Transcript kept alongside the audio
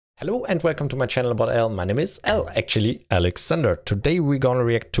Hello and welcome to my channel AboutAl. My name is actually Alexander. Today we're gonna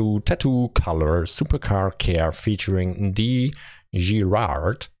react to Tattoo Color SuperCarCare featuring the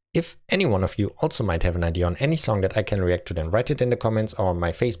GERRARD. If any one of you also might have an idea on any song that I can react to, then write it in the comments or on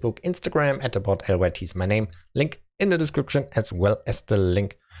my Facebook, Instagram at AboutAl is my name. Link in the description as well as the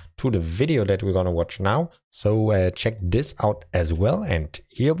link to the video that we're gonna watch now. So check this out as well. And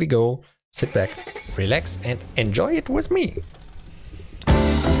here we go. Sit back, relax and enjoy it with me.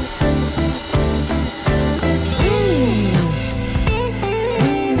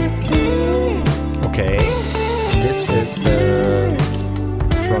 Okay, this is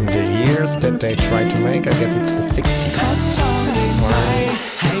from the years that they try to make. I guess it's the 60s or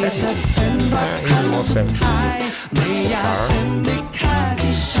 70s, even more 70s.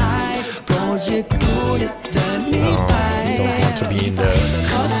 Don't want to be in the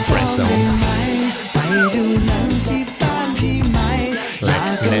friend zone.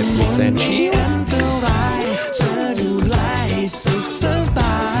 Like Netflix and chill.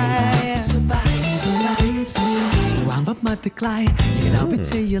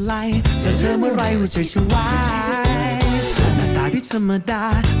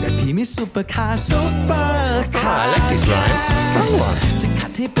 I like this rhyme. Strong one.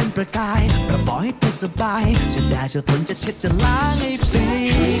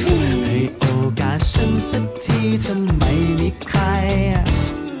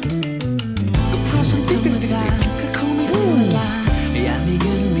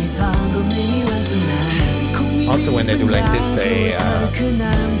 Also, when they do like this, they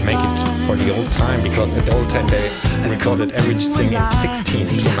make it for the old time, because at the old time they recorded everything in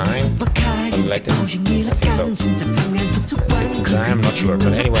 16:9. Like this, I think so. 16:9, I'm not sure,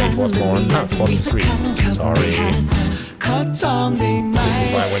 but anyway, it was more 43. Sorry. This is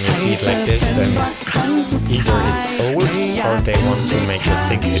why when you see it like this, then either it's old or they want to make you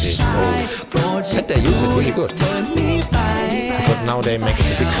think it is old. But they use it really good. Because now they make it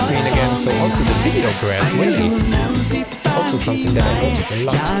a big screen again, so also the video graph really is also something that I notice a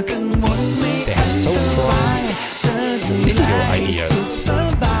lot. They have so strong video ideas.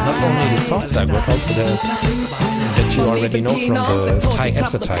 Not only the songs I but also that you already know from the Thai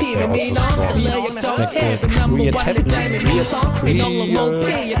advertise, they're also strong. Like the creativity, they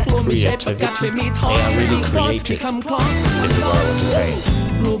are really creative. This is what I want to say.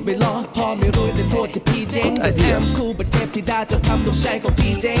 Good ideas.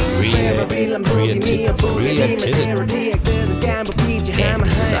 Creativity. Damn,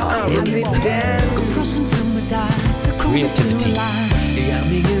 this is our creativity.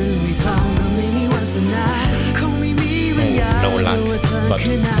 No luck, but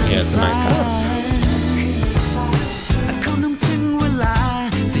yeah, it's a nice color.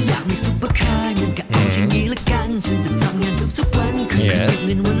 Yes.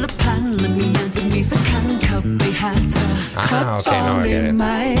 Ah, okay, now I get it.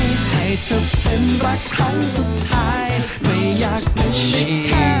 She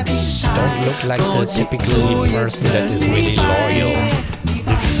don't look like the typical person that is really loyal.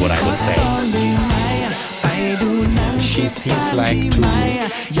 This is what I would say. She seems like to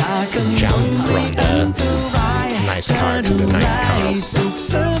jump from the nice car to the nice car.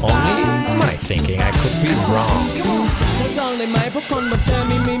 Only my thinking, I could be wrong.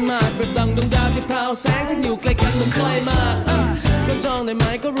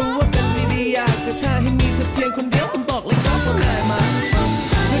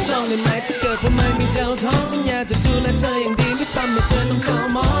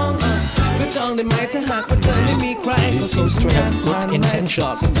 He seems to have good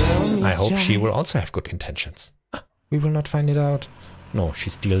intentions. I hope she will also have good intentions. We will not find it out. No, she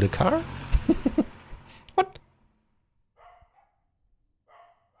steal the car? What?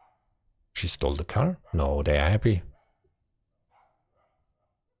 She stole the car? No, they are happy.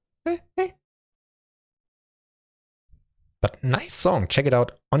 But nice song. Check it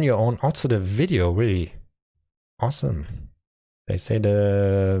out on your own. Also the video, really awesome. They say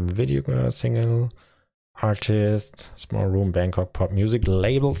the video single artist, Smallroom, Bangkok pop music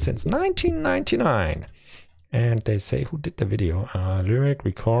label since 1999. And they say who did the video. Lyric,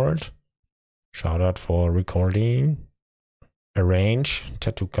 record, shout out for recording, arrange,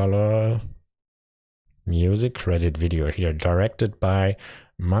 Tattoo Color, music, credit video here, directed by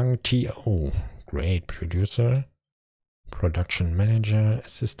Mang T.O. Great producer, production manager,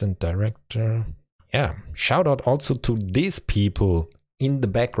 assistant director. Yeah, shout out also to these people in the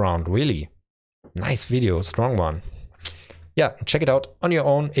background, really. Nice video, strong one. Yeah, check it out on your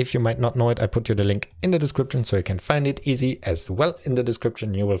own. If you might not know it, I put you the link in the description so you can find it easy. As well in the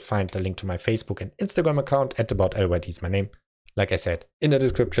description, you will find the link to my Facebook and Instagram account at AboutAl is my name. like I said, in the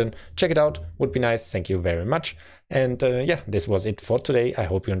description. Check it out, would be nice. Thank you very much. And yeah, this was it for today. I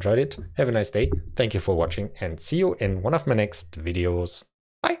hope you enjoyed it. Have a nice day. Thank you for watching and see you in one of my next videos.